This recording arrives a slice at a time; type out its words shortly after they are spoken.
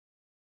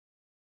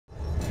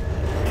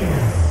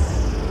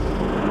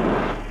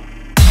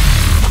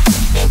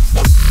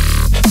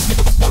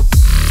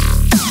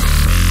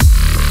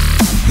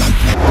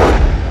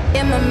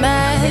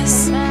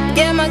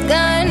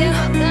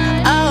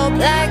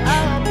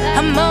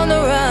I'm on the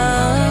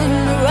run,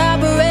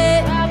 robbery.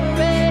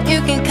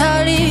 You can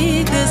call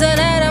it, 'cause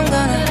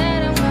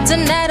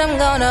tonight I'm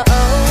gonna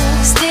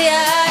stay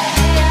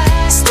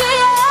high, stay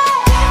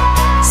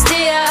high,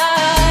 stay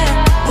high,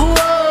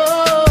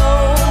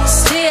 whoa,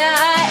 stay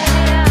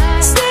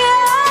high, stay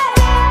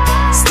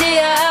high, stay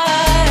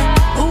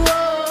high,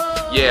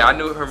 whoa. Yeah, I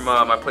knew her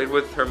mom. I played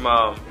with her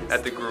mom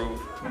at the Groove.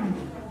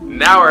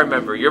 Now I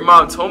remember, your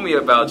mom told me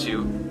about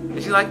you.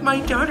 And she's like, my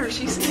daughter,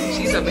 she's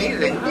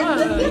amazing.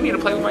 You need to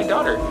play with my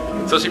daughter.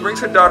 So she brings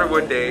her daughter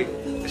one day,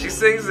 and she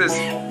sings this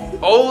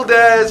old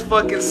ass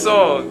fucking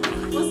song.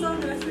 What song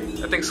did I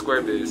sing? I think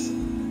Square Biz.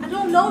 I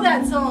don't know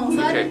that song.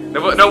 So Okay.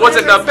 No, what's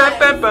it? No, bam,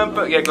 bam, bam,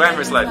 bam. Yeah,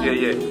 Glamorous Life. Yeah,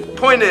 yeah.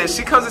 Point is,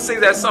 she comes and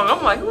sings that song.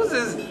 I'm like, who's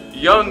this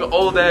young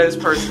old ass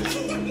person?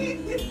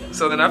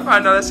 So then I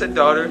find out that's her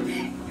daughter,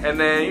 and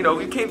then you know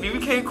we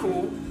became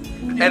cool,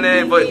 and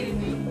then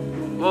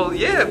well,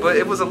 yeah, but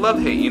it was a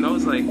love-hate, you know?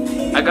 It's like,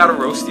 I gotta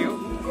roast you,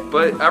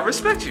 but I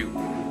respect you.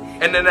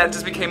 And then that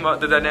just became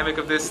the dynamic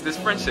of this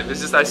friendship.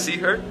 It's just I see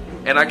her,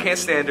 and I can't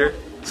stand her,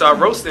 so I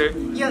roast her.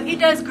 Yo, he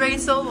does great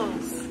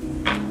solos.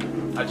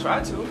 I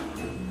try to,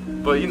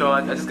 but you know,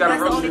 I just gotta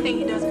roast her. That's the only thing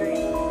he does great.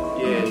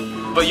 Yeah,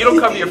 but you don't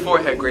cover your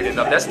forehead great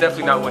enough. That's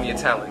definitely not one of your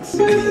talents.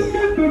 Please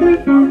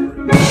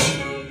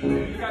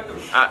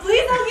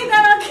don't get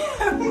that on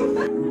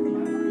camera.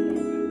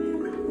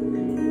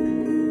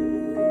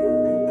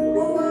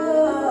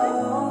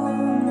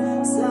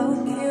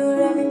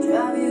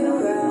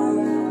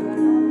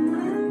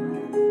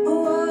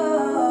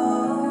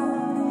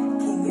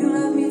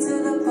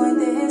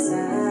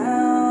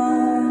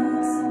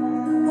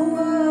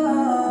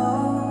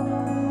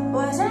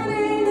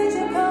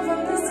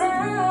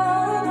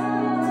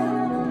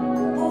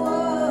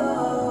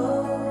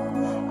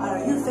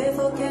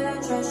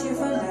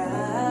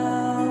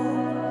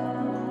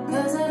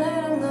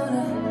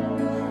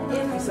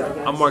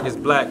 I'm Marcus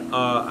Black.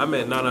 I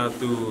met Nana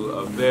through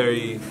a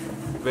very,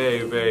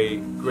 very, very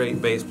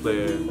great bass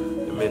player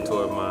and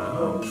mentor of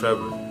mine,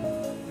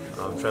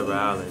 Trevor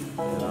Allen.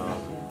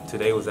 And,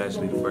 today was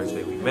actually the first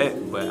day we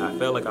met, but I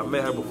felt like I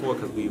met her before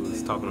because we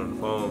was talking on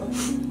the phone,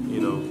 you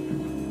know,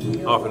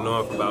 off and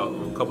on for about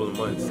a couple of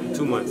months,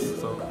 2 months.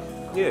 So,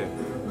 yeah.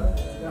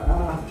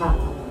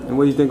 And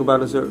what do you think about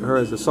her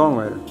as a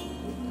songwriter?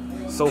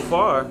 So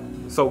far,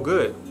 so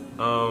good.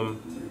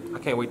 I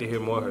can't wait to hear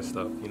more of her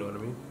stuff. You know what I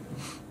mean?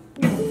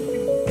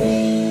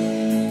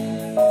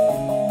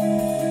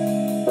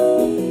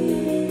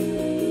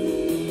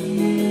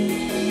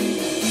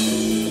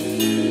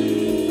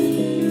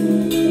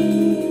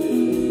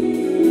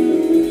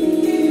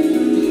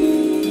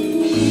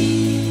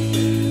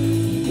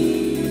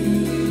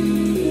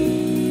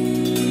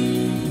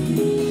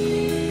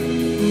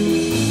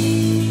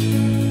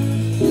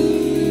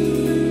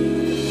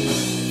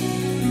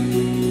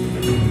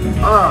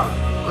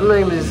 My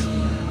name is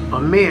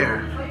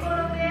Amir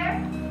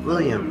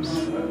Williams.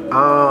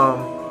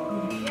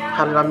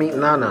 How did I meet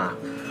Nana?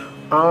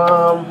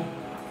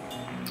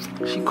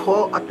 She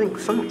called, I think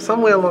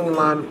somewhere along the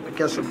line, I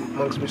guess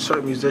amongst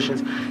certain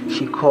musicians,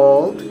 she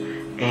called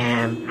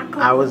and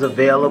I was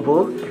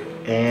available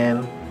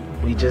and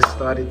we just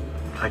started,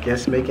 I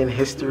guess, making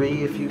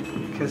history, if you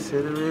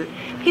consider it.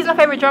 He's my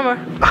favorite drummer.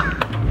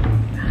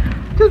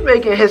 Just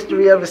making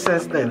history ever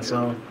since then,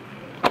 so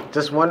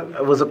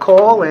it was a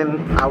call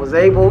and I was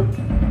able,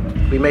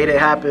 we made it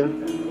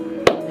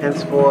happen.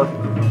 Henceforth,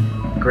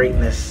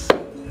 greatness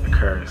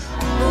occurs.